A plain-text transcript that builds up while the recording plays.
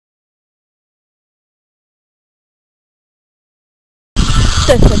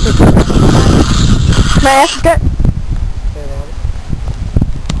My ass is good.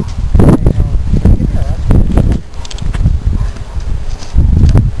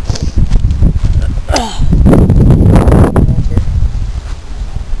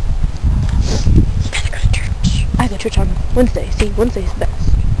 I go to church on Wednesday. See, Wednesday's the best.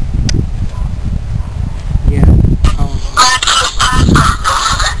 Yeah.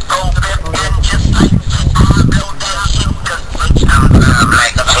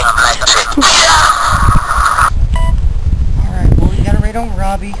 Alright, well, we gotta wait on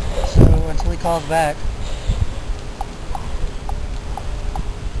Robbie, so until he calls back.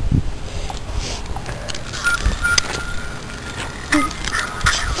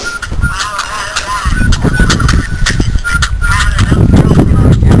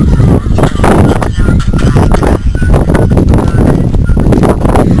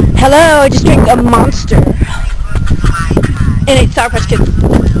 Hello, I just drank a Monster and ate Sour Patch Kids.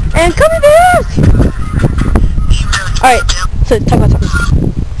 And come back! Alright, so talk about something.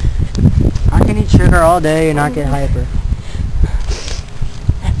 I can eat sugar all day and not get hyper.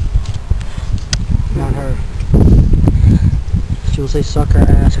 Not her. She will say suck her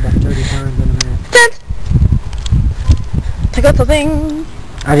ass about 30 times in a minute. Dad! Talk about something.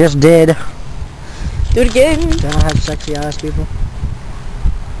 I just did. Do it again. Don't I have sexy eyes, people?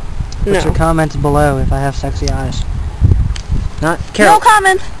 Put No. your comments below if I have sexy eyes. Not Carol. No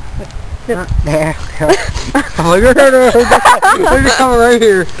comment. Not there. Oh, you're just coming right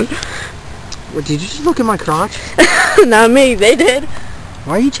here. What, did you just look at my crotch? Not me, they did.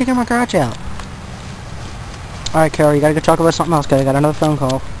 Why are you checking my crotch out? Alright, Carol, you gotta go talk about something else, because I got another phone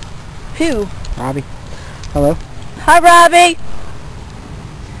call. Who? Robbie. Hello? Hi, Robbie.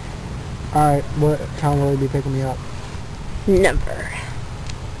 Alright, what time will he be picking me up? Never.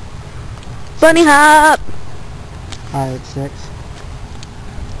 Bunny hop. Alright, 6.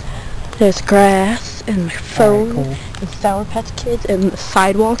 There's grass and my phone Alright, and Sour Patch Kids and the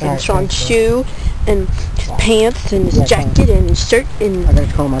sidewalk and Alright, Sean's thanks, shoe and his pants and his Yeah, jacket and his shirt and I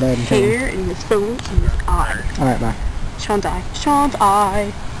gotta call my dad and tell him. hair and his phone and his eye. Alright, bye. Sean's eye. Sean's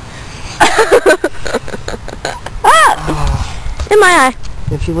eye. Ah! In my eye.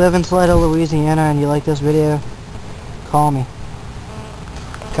 If you live in Toledo, Louisiana, and you like this video, call me.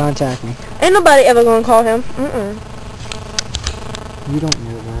 Contact me. Ain't nobody ever gonna call him. You don't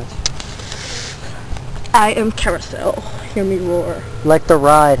know that. I am Carousel. Hear me roar. Like the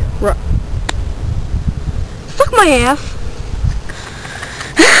ride. Fuck my ass.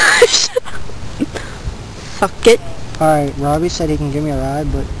 Fuck it. Alright, Robbie said he can give me a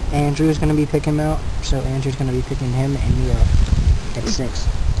ride, but Andrew's gonna be picking him out, so Andrew's gonna be picking him and me up at 6.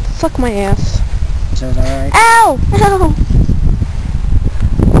 Fuck my ass. So is that alright? Ow! Ow!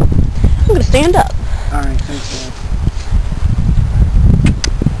 I'm gonna stand up. Alright, thanks, man.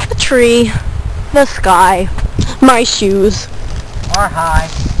 The tree. The sky. My shoes. Or hi.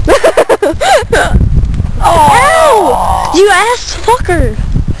 Ow! You ass fucker.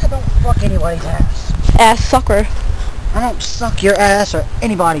 I don't fuck anybody's ass. Ass sucker. I don't suck your ass or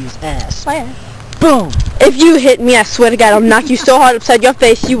anybody's ass. My ass. Boom! If you hit me, I swear to God, I'll knock you so hard upside your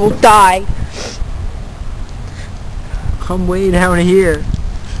face, you will die. I'm way down here.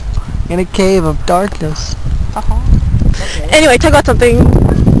 In a cave of darkness. Okay. Anyway, talk about something.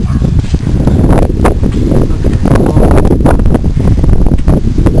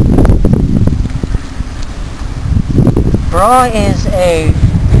 Bra is a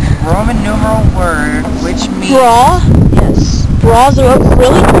Roman numeral word which means... Bra? Yes. Bras are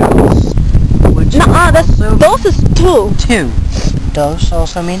really? Which Nuh-uh, that's also dos is two. 2. Dos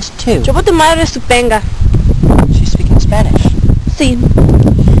also means 2. Yo tu madre su penga. She's speaking Spanish. Sí.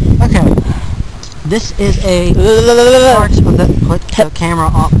 Okay. This is a part of the... Put the camera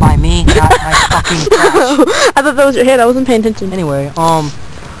up by me, not my fucking crotch. I thought that was your head. I wasn't paying attention. Anyway, I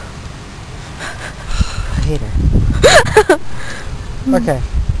hate her. Okay.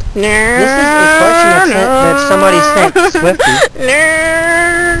 This is a question that somebody sent Swifty.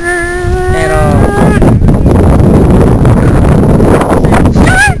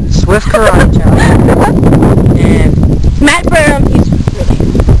 And Swift Karate Challenge. And Matt Brown, he's really...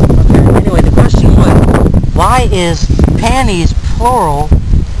 okay, anyway, the question was, why is panties plural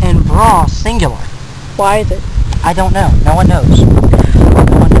and bra singular? Why is it? I don't know. No one knows. No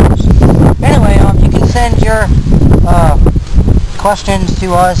one knows. Anyway, you can send your questions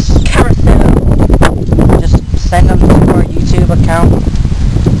to us. Carousel. Just send them to our YouTube account.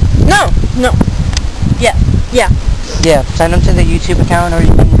 No. Yeah. Yeah, send them to the YouTube account, or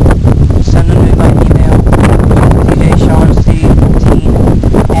you can send them to my email,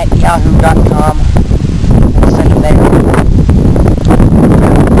 djseanc@yahoo.com, and send them there.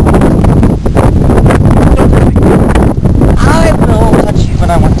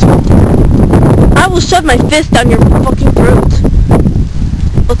 shove my fist down your fucking throat.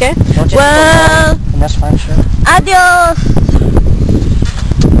 Okay? Don't just Well, and that's fine, sure. adios.